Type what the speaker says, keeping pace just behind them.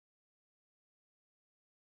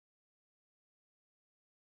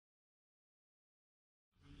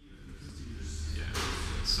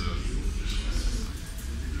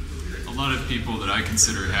people that I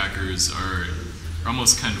consider hackers are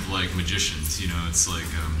almost kind of like magicians. You know, it's like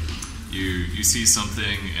you see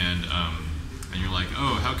something and you're like,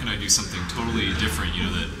 oh, how can I do something totally different? You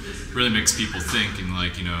know, that really makes people think, and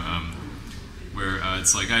like, you know, where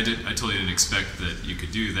it's like I totally didn't expect that you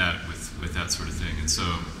could do that with that sort of thing. And so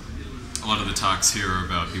a lot of the talks here are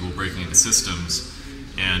about people breaking into systems,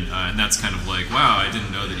 and that's kind of like, wow, I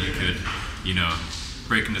didn't know that you could, you know,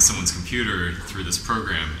 break into someone's computer through this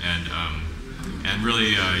program, and really,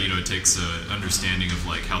 you know, it takes an understanding of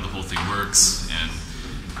like how the whole thing works, and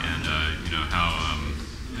you know,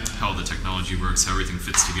 how the technology works, how everything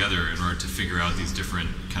fits together in order to figure out these different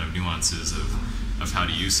kind of nuances of how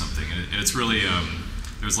to use something. And it's really,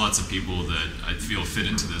 there's lots of people that I feel fit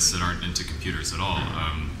into this that aren't into computers at all,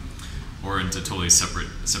 or into totally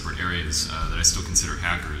separate areas that I still consider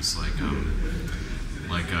hackers.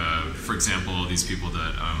 Like for example, these people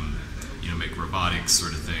that you know, make robotics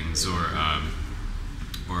sort of things, or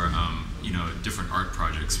you know, different art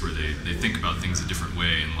projects where they think about things a different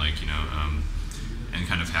way, and like, you know, and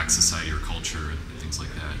kind of hack society or culture and things like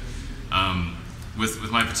that.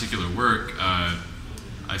 With my particular work,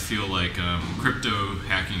 I feel like crypto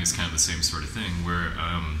hacking is kind of the same sort of thing, where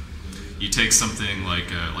you take something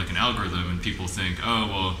like an algorithm, and people think, oh,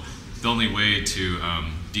 well, the only way to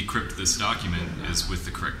decrypt this document is with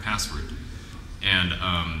the correct password.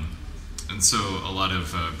 And so a lot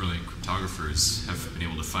of brilliant cryptographers have been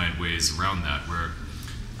able to find ways around that, where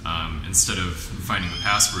instead of finding the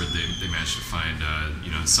password, they managed to find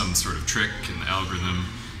you know, some sort of trick in the algorithm,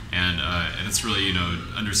 and it's really, you know,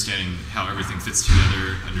 understanding how everything fits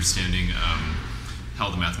together, understanding how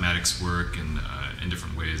the mathematics work, and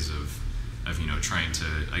different ways of you know, trying to,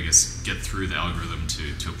 I guess, get through the algorithm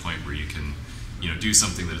to a point where you can, you know, do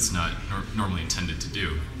something that it's not normally intended to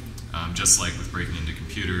do. Just like with breaking into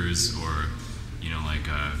computers, or, you know, like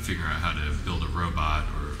figuring out how to build a robot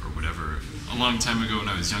or whatever. A long time ago when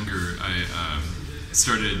I was younger, I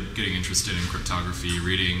started getting interested in cryptography,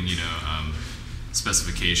 reading, you know,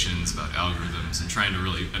 specifications about algorithms, and trying to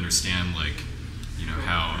really understand, like, you know,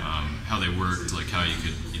 how they worked, like how you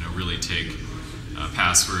could, you know, really take a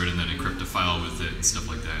password and then encrypt a file with it and stuff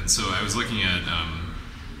like that. And so I was looking at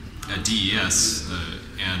DES,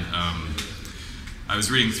 and I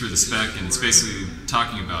was reading through the spec, and it's basically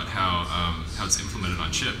talking about how it's implemented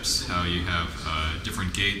on chips, how you have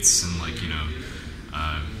different gates, and like, you know,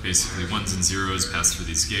 basically ones and zeros pass through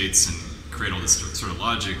these gates and create all this sort of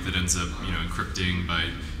logic that ends up, you know, encrypting by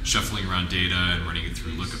shuffling around data and running it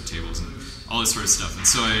through lookup tables and all this sort of stuff. And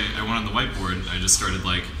so I went on the whiteboard, and I just started,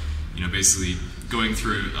 like, you know, basically going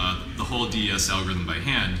through the whole DES algorithm by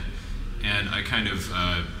hand, and I kind of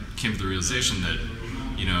came to the realization that,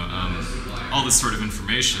 you know, all this sort of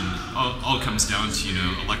information all comes down to, you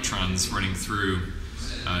know, electrons running through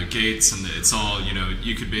gates, and it's all, you know,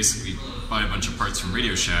 you could basically buy a bunch of parts from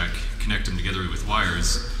Radio Shack, connect them together with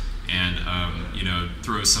wires, and you know,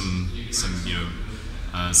 throw some you know,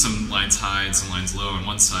 some lines high and some lines low on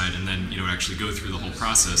one side, and then, you know, actually go through the whole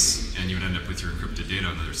process, and you would end up with your encrypted data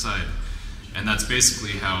on the other side. And that's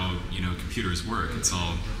basically how, you know, computers work. It's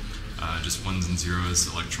all just ones and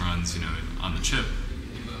zeros, electrons, you know, on the chip.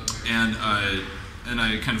 And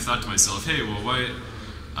I kind of thought to myself, hey, well, why,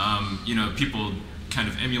 you know, people kind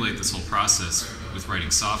of emulate this whole process with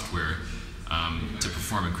writing software to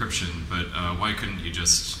perform encryption, but why couldn't you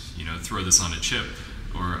just, you know, throw this on a chip,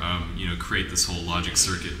 or you know, create this whole logic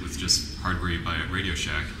circuit with just hardware you buy at Radio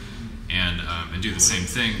Shack, and do the same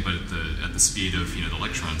thing, but at the speed of, you know, the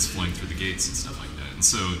electrons flowing through the gates and stuff like that. And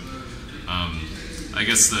so I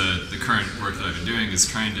guess the current work that I've been doing is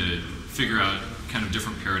trying to figure out kind of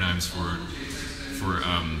different paradigms for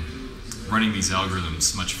running these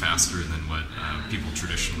algorithms much faster than what people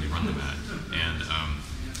traditionally run them at.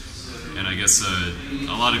 And I guess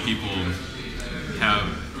a lot of people have,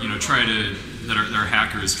 you know, that are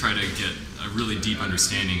hackers, try to get a really deep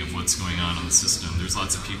understanding of what's going on the system. There's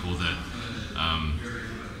lots of people that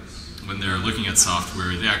when they're looking at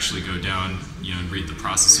software, they actually go down, you know, and read the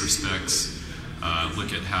processor specs,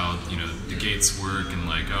 look at how, you know, the gates work, and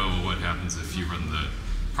like, oh, well, what happens if you run the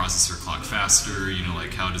processor clock faster? You know,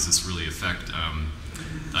 like, how does this really affect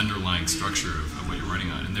the underlying structure of what you're running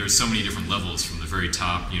on? And there's so many different levels, from the very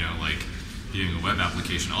top, you know, like doing a web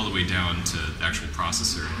application, all the way down to the actual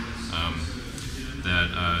processor. That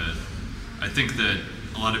I think that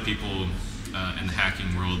a lot of people in the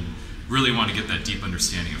hacking world really want to get that deep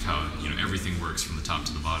understanding of how, you know, everything works from the top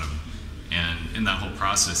to the bottom. And in that whole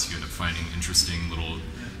process, you end up finding interesting little,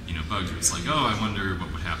 you know, bugs where it's like, oh, I wonder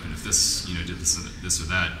what would happen if this, you know, did this or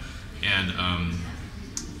that. And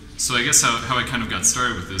so I guess how I kind of got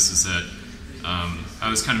started with this is that I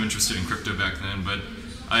was kind of interested in crypto back then, but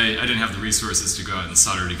I didn't have the resources to go out and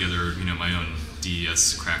solder together, my own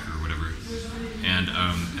DES cracker or whatever.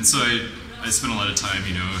 And so I spent a lot of time,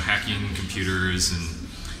 hacking computers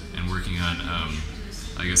and working on,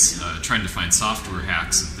 trying to find software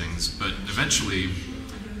hacks and things. But eventually,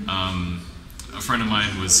 a friend of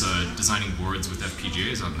mine was designing boards with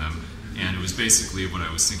FPGAs on them, and it was basically what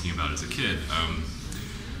I was thinking about as a kid.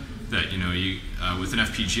 That with an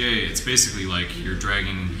FPGA, it's basically like you're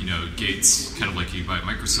dragging gates, kind of like you buy at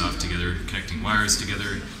Microsoft, together, connecting wires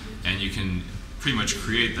together, and you can pretty much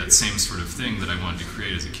create that same sort of thing that I wanted to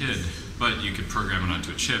create as a kid, but you could program it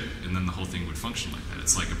onto a chip, and then the whole thing would function like that.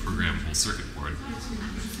 It's like a programmable circuit board.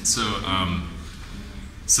 So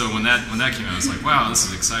so when that came out, I was like, wow, this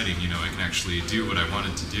is exciting. I can actually do what I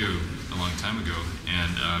wanted to do a long time ago,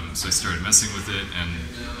 and so I started messing with it, and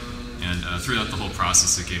throughout the whole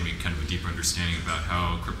process, it gave me kind of a deeper understanding about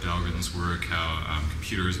how crypto algorithms work, how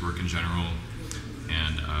computers work in general,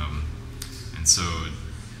 and so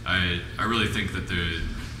I really think that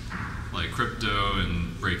like crypto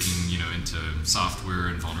and breaking into software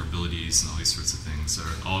and vulnerabilities and all these sorts of things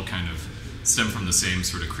are all kind of stem from the same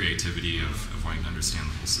sort of creativity of wanting to understand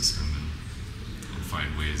the whole system and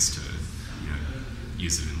find ways to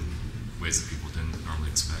use it in ways that people didn't normally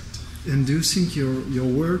expect. And do you think your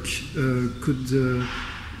work could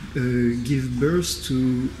give birth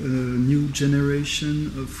to a new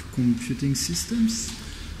generation of computing systems?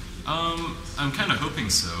 I'm kind of hoping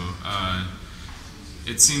so.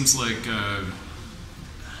 It seems like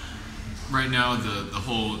right now the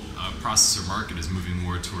whole processor market is moving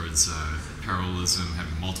more towards parallelism,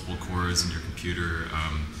 having multiple cores in your computer,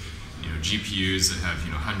 GPUs that have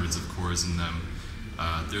hundreds of cores in them.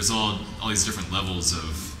 There's all these different levels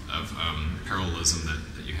of parallelism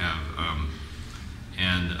that you have,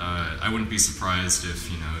 and I wouldn't be surprised if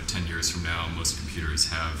 10 years from now most computers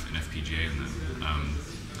have an FPGA in them.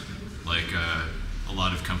 A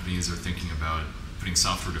lot of companies are thinking about putting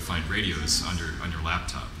software-defined radios on your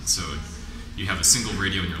laptop. So you have a single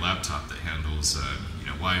radio in your laptop that handles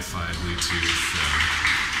Wi-Fi, Bluetooth,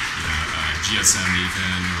 GSM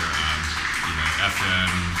even, or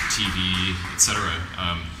FM, TV, etc.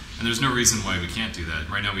 And there's no reason why we can't do that.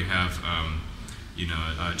 Right now we have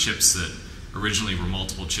chips that originally were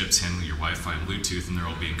multiple chips handling your Wi-Fi and Bluetooth, and they're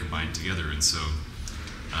all being combined together. And so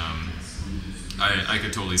I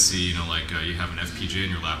could totally see, you have an FPGA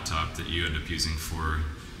in your laptop that you end up using for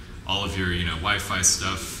all of your, Wi-Fi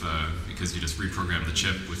stuff because you just reprogram the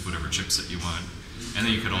chip with whatever chipset you want, and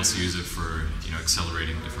then you could also use it for,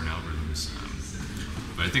 accelerating different algorithms.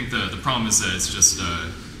 But I think the problem is that it's just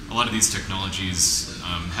a lot of these technologies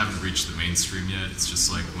haven't reached the mainstream yet. It's just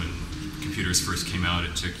like when computers first came out,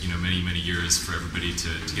 it took many years for everybody to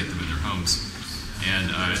get them in their homes, and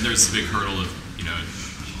there's a big hurdle of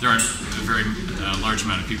there aren't a very large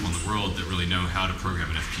amount of people in the world that really know how to program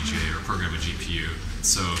an FPGA or program a GPU.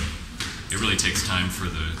 So it really takes time for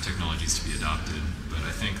the technologies to be adopted. But I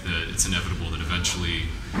think that it's inevitable that eventually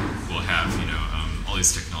we'll have all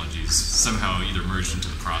these technologies somehow either merged into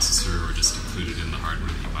the processor or just included in the hardware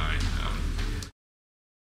that you buy.